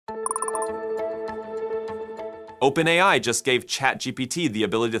OpenAI just gave ChatGPT the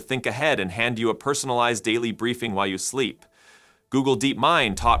ability to think ahead and hand you a personalized daily briefing while you sleep. Google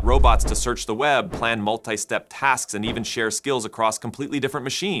DeepMind taught robots to search the web, plan multi-step tasks, and even share skills across completely different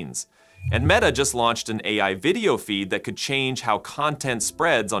machines. And Meta just launched an AI video feed that could change how content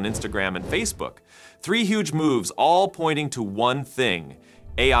spreads on Instagram and Facebook. 3 huge moves, all pointing to one thing: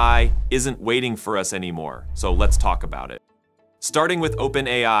 AI isn't waiting for us anymore. So let's talk about it. Starting with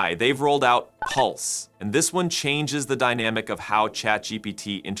OpenAI, they've rolled out Pulse, and this one changes the dynamic of how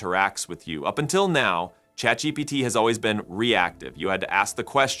ChatGPT interacts with you. Up until now, ChatGPT has always been reactive. You had to ask the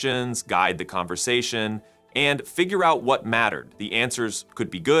questions, guide the conversation, and figure out what mattered. The answers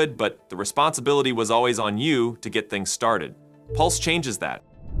could be good, but the responsibility was always on you to get things started. Pulse changes that.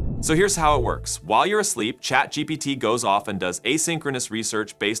 So here's how it works. While you're asleep, ChatGPT goes off and does asynchronous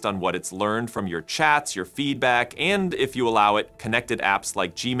research based on what it's learned from your chats, your feedback, and, if you allow it, connected apps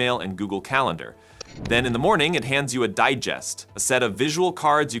like Gmail and Google Calendar. Then in the morning, it hands you a digest, a set of visual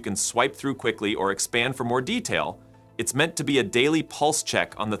cards you can swipe through quickly or expand for more detail. It's meant to be a daily pulse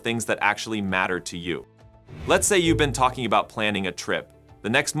check on the things that actually matter to you. Let's say you've been talking about planning a trip. The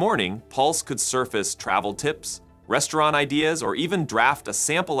next morning, Pulse could surface travel tips, restaurant ideas, or even draft a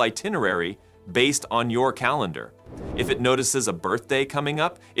sample itinerary based on your calendar. If it notices a birthday coming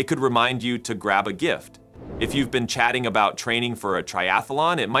up, it could remind you to grab a gift. If you've been chatting about training for a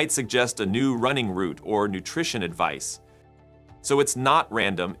triathlon, it might suggest a new running route or nutrition advice. So it's not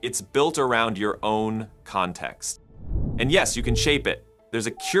random, it's built around your own context. And yes, you can shape it. There's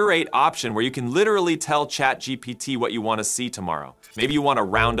a curate option where you can literally tell ChatGPT what you want to see tomorrow. Maybe you want a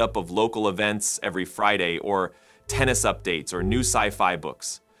roundup of local events every Friday, or tennis updates, or new sci-fi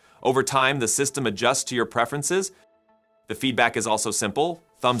books. Over time, the system adjusts to your preferences. The feedback is also simple: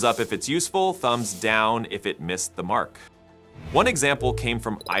 thumbs up if it's useful, thumbs down if it missed the mark. One example came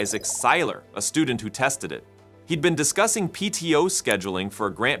from Isaac Seiler, a student who tested it. He'd been discussing PTO scheduling for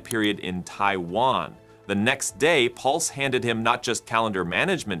a grant period in Taiwan. The next day, Pulse handed him not just calendar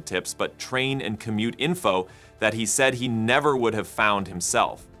management tips, but train and commute info that he said he never would have found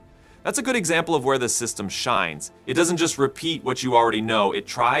himself. That's a good example of where the system shines. It doesn't just repeat what you already know, it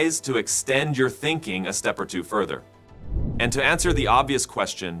tries to extend your thinking a step or two further. And to answer the obvious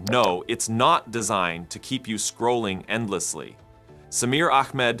question, no, it's not designed to keep you scrolling endlessly. Samir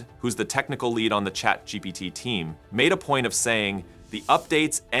Ahmed, who's the technical lead on the ChatGPT team, made a point of saying, the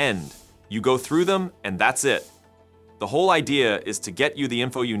updates end. You go through them, and that's it. The whole idea is to get you the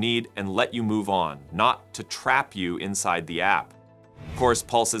info you need and let you move on, not to trap you inside the app. Of course,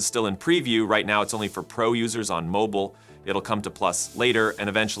 Pulse is still in preview. Right now, it's only for pro users on mobile. It'll come to Plus later and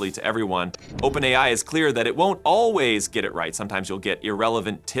eventually to everyone. OpenAI is clear that it won't always get it right. Sometimes you'll get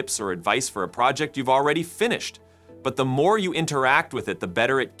irrelevant tips or advice for a project you've already finished. But the more you interact with it, the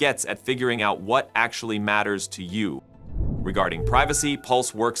better it gets at figuring out what actually matters to you. Regarding privacy,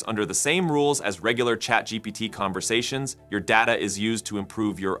 Pulse works under the same rules as regular ChatGPT conversations. Your data is used to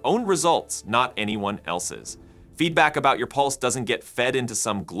improve your own results, not anyone else's. Feedback about your Pulse doesn't get fed into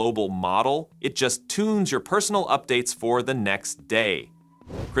some global model. It just tunes your personal updates for the next day.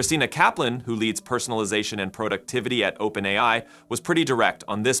 Christina Kaplan, who leads personalization and productivity at OpenAI, was pretty direct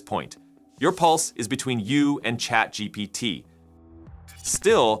on this point. Your Pulse is between you and ChatGPT.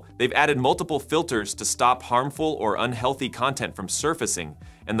 Still, they've added multiple filters to stop harmful or unhealthy content from surfacing,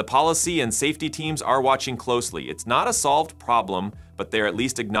 and the policy and safety teams are watching closely. It's not a solved problem, but they're at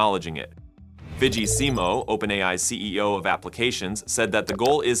least acknowledging it. Vijay Simo, OpenAI's CEO of applications, said that the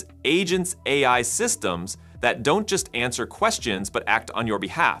goal is agents AI systems that don't just answer questions but act on your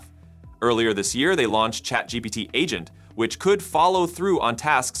behalf. Earlier this year, they launched ChatGPT Agent, which could follow through on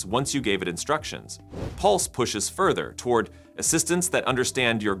tasks once you gave it instructions. Pulse pushes further toward assistants that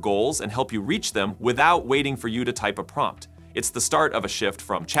understand your goals and help you reach them without waiting for you to type a prompt. It's the start of a shift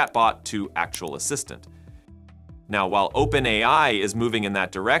from chatbot to actual assistant. Now, while OpenAI is moving in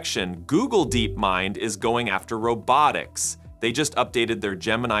that direction, Google DeepMind is going after robotics. They just updated their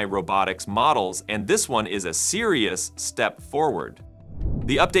Gemini robotics models, and this one is a serious step forward.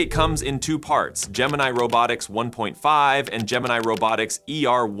 The update comes in 2 parts, Gemini Robotics 1.5 and Gemini Robotics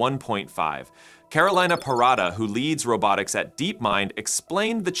ER 1.5. Carolina Parada, who leads robotics at DeepMind,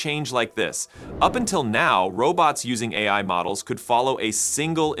 explained the change like this. Up until now, robots using AI models could follow a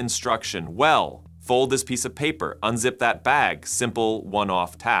single instruction well. Fold this piece of paper, unzip that bag, simple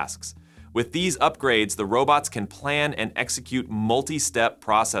one-off tasks. With these upgrades, the robots can plan and execute multi-step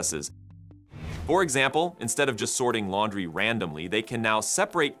processes. For example, instead of just sorting laundry randomly, they can now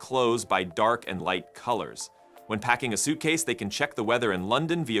separate clothes by dark and light colors. When packing a suitcase, they can check the weather in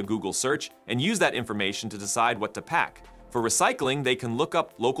London via Google search and use that information to decide what to pack. For recycling, they can look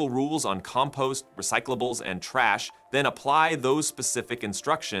up local rules on compost, recyclables, and trash, then apply those specific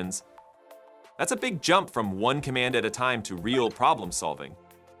instructions. That's a big jump from one command at a time to real problem solving.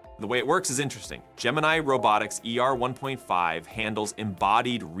 The way it works is interesting. Gemini Robotics ER 1.5 handles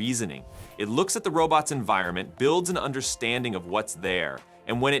embodied reasoning. It looks at the robot's environment, builds an understanding of what's there,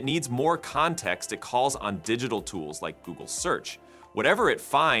 and when it needs more context, it calls on digital tools like Google Search. Whatever it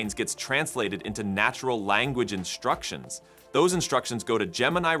finds gets translated into natural language instructions. Those instructions go to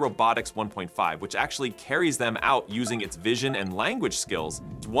Gemini Robotics 1.5, which actually carries them out using its vision and language skills.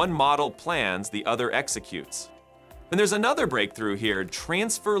 One model plans, the other executes. And there's another breakthrough here,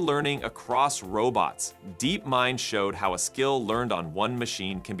 transfer learning across robots. DeepMind showed how a skill learned on one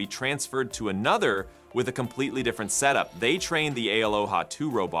machine can be transferred to another with a completely different setup. They trained the Aloha 2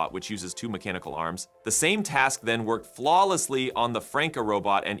 robot, which uses 2 mechanical arms. The same task then worked flawlessly on the Franca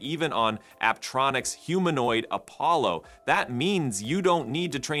robot and even on Apptronic's humanoid Apollo. That means you don't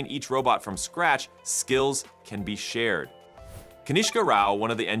need to train each robot from scratch. Skills can be shared. Kanishka Rao,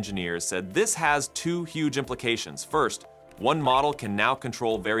 one of the engineers, said this has 2 huge implications. First, one model can now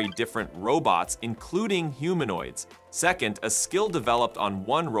control very different robots, including humanoids. Second, a skill developed on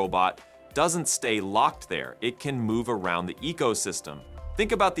one robot doesn't stay locked there. It can move around the ecosystem.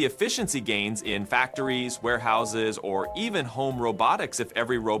 Think about the efficiency gains in factories, warehouses, or even home robotics if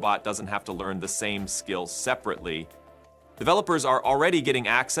every robot doesn't have to learn the same skill separately. Developers are already getting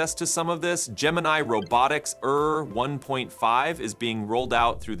access to some of this. Gemini Robotics 1.5 is being rolled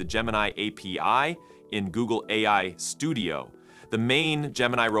out through the Gemini API in Google AI Studio. The main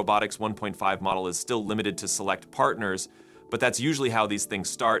Gemini Robotics 1.5 model is still limited to select partners, but that's usually how these things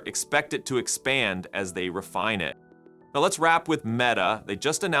start. Expect it to expand as they refine it. Now let's wrap with Meta. They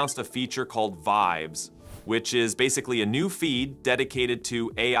just announced a feature called Vibes, which is basically a new feed dedicated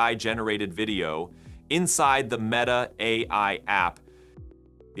to AI-generated video inside the Meta AI app.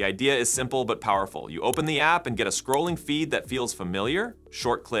 The idea is simple but powerful. You open the app and get a scrolling feed that feels familiar,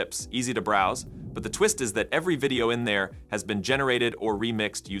 short clips, easy to browse, but the twist is that every video in there has been generated or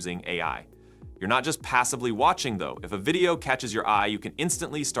remixed using AI. You're not just passively watching though. If a video catches your eye, you can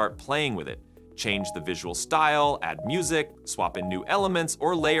instantly start playing with it. Change the visual style, add music, swap in new elements,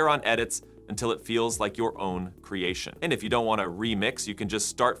 or layer on edits until it feels like your own creation. And if you don't want to remix, you can just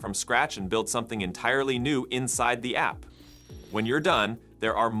start from scratch and build something entirely new inside the app. When you're done,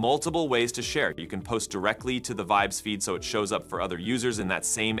 there are multiple ways to share. You can post directly to the Vibes feed so it shows up for other users in that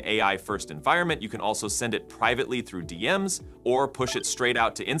same AI-first environment. You can also send it privately through DMs or push it straight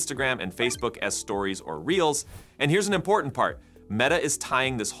out to Instagram and Facebook as stories or reels. And here's an important part. Meta is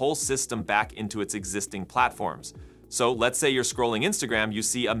tying this whole system back into its existing platforms. So let's say you're scrolling Instagram, you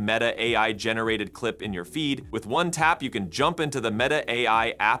see a Meta AI generated clip in your feed. With one tap, you can jump into the Meta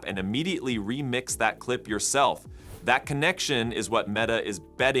AI app and immediately remix that clip yourself. That connection is what Meta is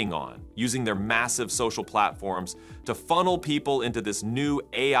betting on, using their massive social platforms to funnel people into this new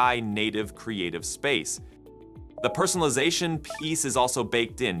AI native creative space. The personalization piece is also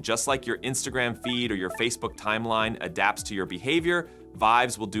baked in. Just like your Instagram feed or your Facebook timeline adapts to your behavior,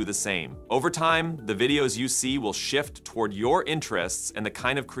 Vibes will do the same. Over time, the videos you see will shift toward your interests and the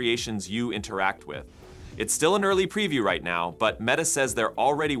kind of creations you interact with. It's still an early preview right now, but Meta says they're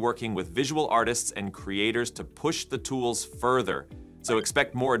already working with visual artists and creators to push the tools further. So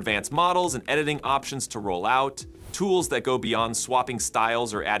expect more advanced models and editing options to roll out, tools that go beyond swapping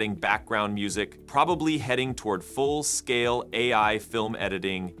styles or adding background music, probably heading toward full-scale AI film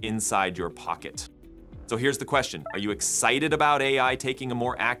editing inside your pocket. So here's the question. Are you excited about AI taking a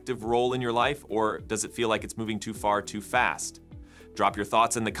more active role in your life, or does it feel like it's moving too far too fast? Drop your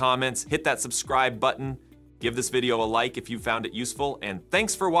thoughts in the comments, hit that subscribe button, give this video a like if you found it useful, and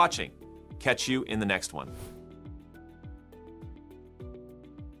thanks for watching. Catch you in the next one.